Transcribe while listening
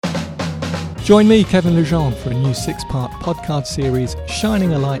Join me, Kevin Lejean, for a new 6-part podcast series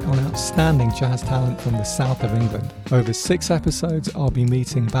shining a light on outstanding jazz talent from the south of England. Over 6 episodes, I'll be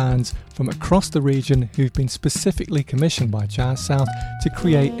meeting bands from across the region who've been specifically commissioned by Jazz South to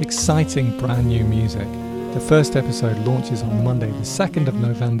create exciting brand new music. The first episode launches on Monday the 2nd of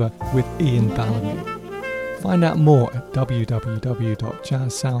November with Ian Ballamy. Find out more at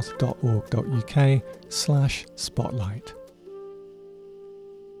www.jazzsouth.org.uk/spotlight.